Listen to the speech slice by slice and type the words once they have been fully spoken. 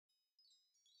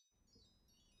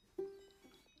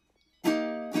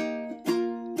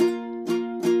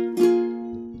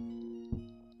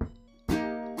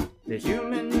The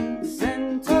human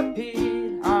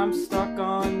centipede. I'm stuck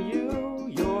on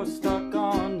you, you're stuck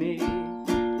on me.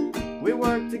 We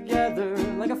work together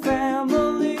like a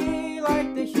family,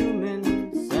 like the human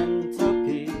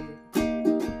centipede.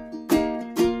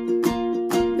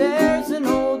 There's an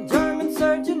old German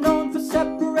surgeon known for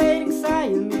separating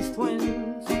Siamese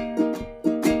twins,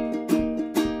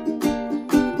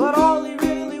 but all he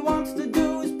really wants to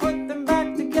do is put them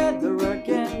back together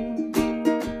again.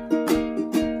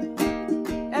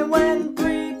 And when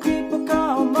three people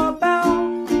come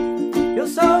about, he'll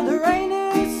sew their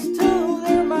anus to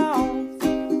their mouth,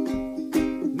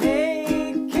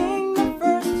 making the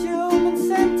first human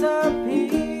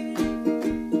centipede.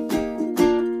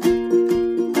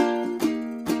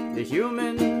 The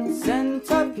human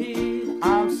centipede.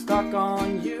 I'm stuck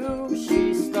on you,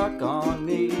 she's stuck on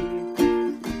me.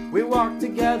 We walk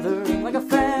together like a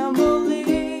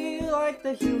family, like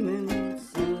the human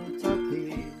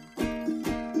centipede.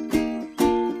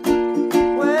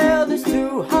 Well, there's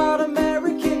two hot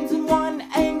Americans and one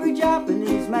angry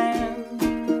Japanese man,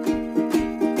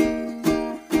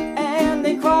 and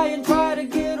they cry and try to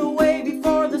get away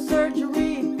before the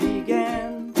surgery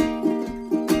began.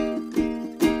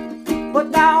 But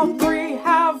now three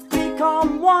have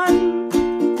become one,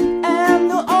 and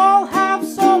they'll all have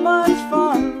so much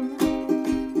fun,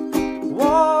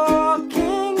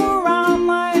 walking around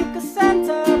like a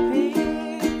centipede.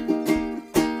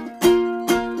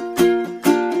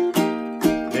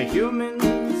 The human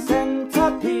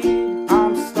centipede.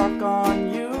 I'm stuck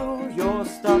on you, you're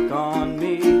stuck on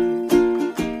me.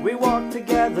 We walk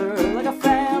together like a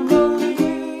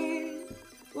family,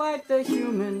 like the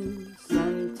human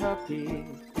centipede.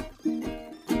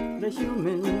 The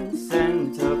human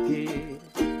centipede.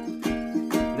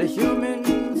 The human